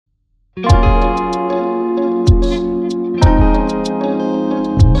Hear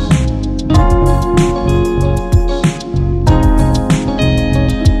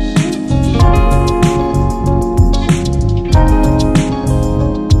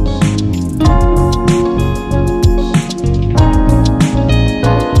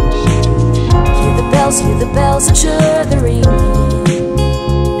the bells are sure they're ringing.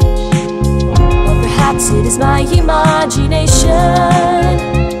 Or perhaps it is my imagination.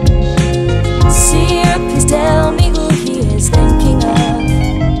 Sir, please tell me who he is thinking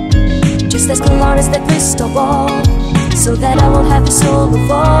of. Just as Colores the crystal ball, so that I will have the soul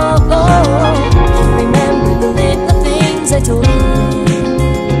of all.